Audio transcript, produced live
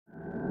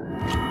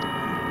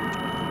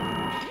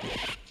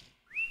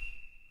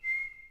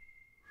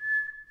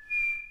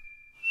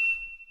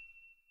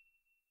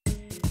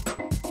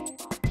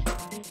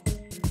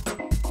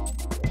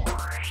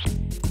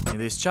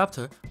this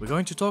chapter, we're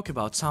going to talk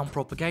about sound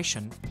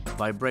propagation,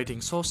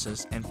 vibrating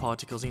sources and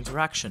particles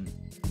interaction.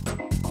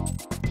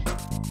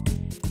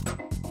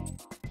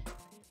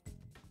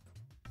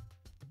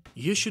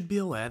 You should be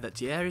aware that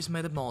the air is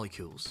made of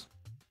molecules.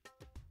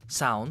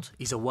 Sound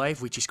is a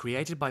wave which is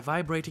created by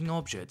vibrating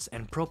objects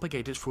and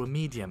propagated through a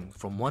medium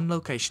from one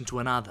location to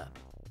another.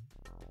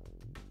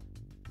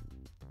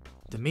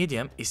 The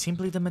medium is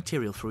simply the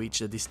material through which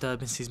the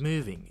disturbance is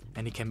moving,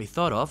 and it can be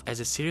thought of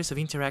as a series of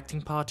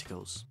interacting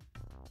particles.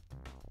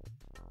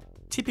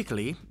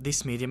 Typically,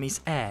 this medium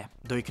is air,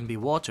 though it can be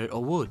water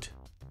or wood.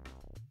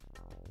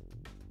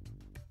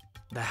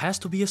 There has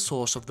to be a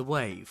source of the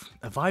wave,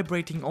 a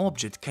vibrating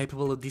object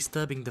capable of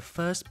disturbing the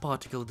first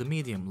particle of the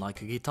medium,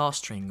 like a guitar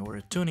string or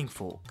a tuning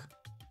fork.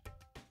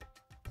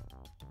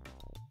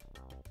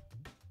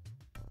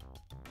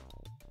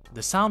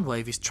 The sound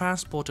wave is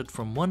transported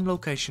from one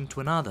location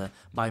to another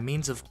by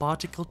means of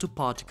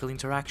particle-to-particle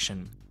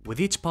interaction, with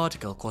each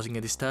particle causing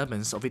a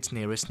disturbance of its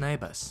nearest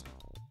neighbors.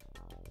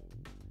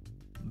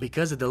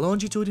 Because of the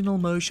longitudinal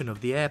motion of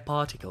the air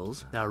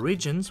particles, there are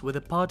regions where the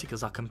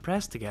particles are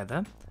compressed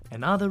together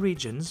and other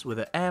regions where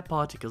the air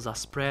particles are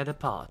spread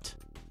apart.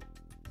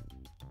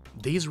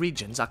 These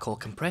regions are called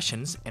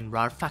compressions and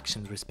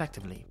rarefactions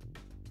respectively.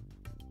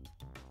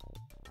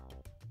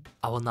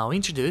 I will now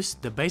introduce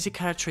the basic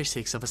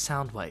characteristics of a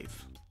sound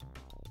wave.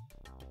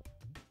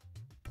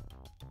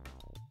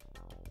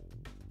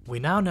 We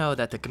now know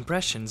that the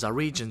compressions are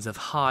regions of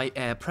high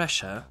air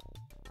pressure,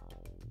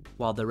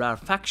 while the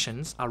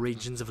rarefactions are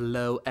regions of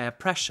low air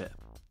pressure.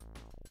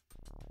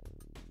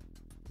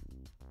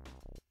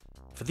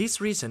 For this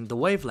reason, the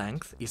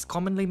wavelength is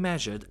commonly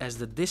measured as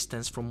the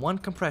distance from one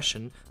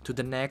compression to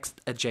the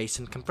next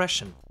adjacent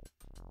compression.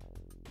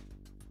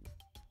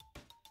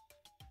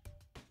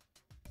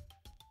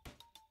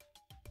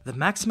 The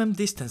maximum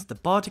distance the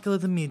particle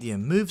of the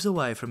medium moves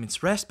away from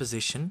its rest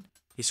position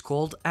is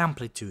called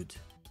amplitude.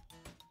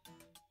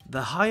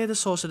 The higher the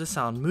source of the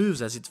sound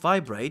moves as it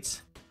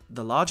vibrates,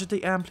 the larger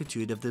the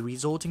amplitude of the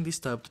resulting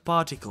disturbed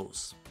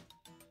particles.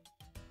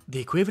 The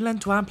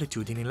equivalent to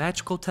amplitude in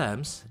electrical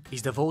terms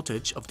is the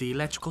voltage of the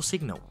electrical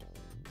signal.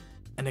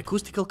 An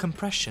acoustical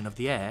compression of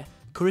the air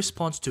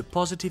corresponds to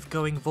positive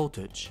going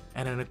voltage,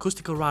 and an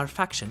acoustical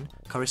rarefaction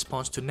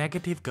corresponds to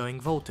negative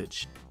going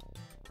voltage.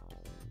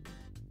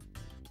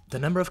 The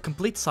number of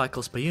complete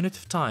cycles per unit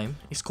of time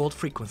is called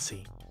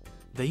frequency.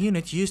 The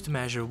unit used to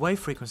measure wave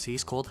frequency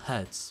is called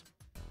hertz.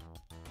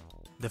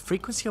 The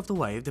frequency of the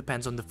wave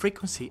depends on the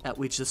frequency at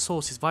which the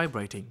source is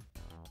vibrating.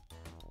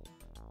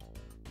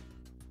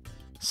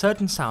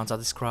 Certain sounds are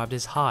described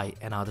as high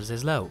and others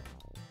as low.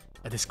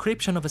 A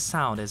description of a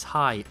sound as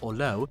high or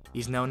low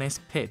is known as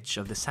pitch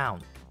of the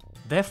sound.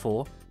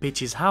 Therefore,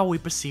 pitch is how we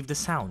perceive the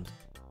sound.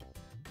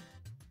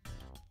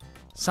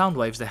 Sound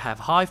waves that have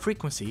high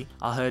frequency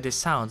are heard as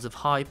sounds of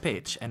high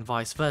pitch and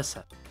vice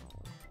versa.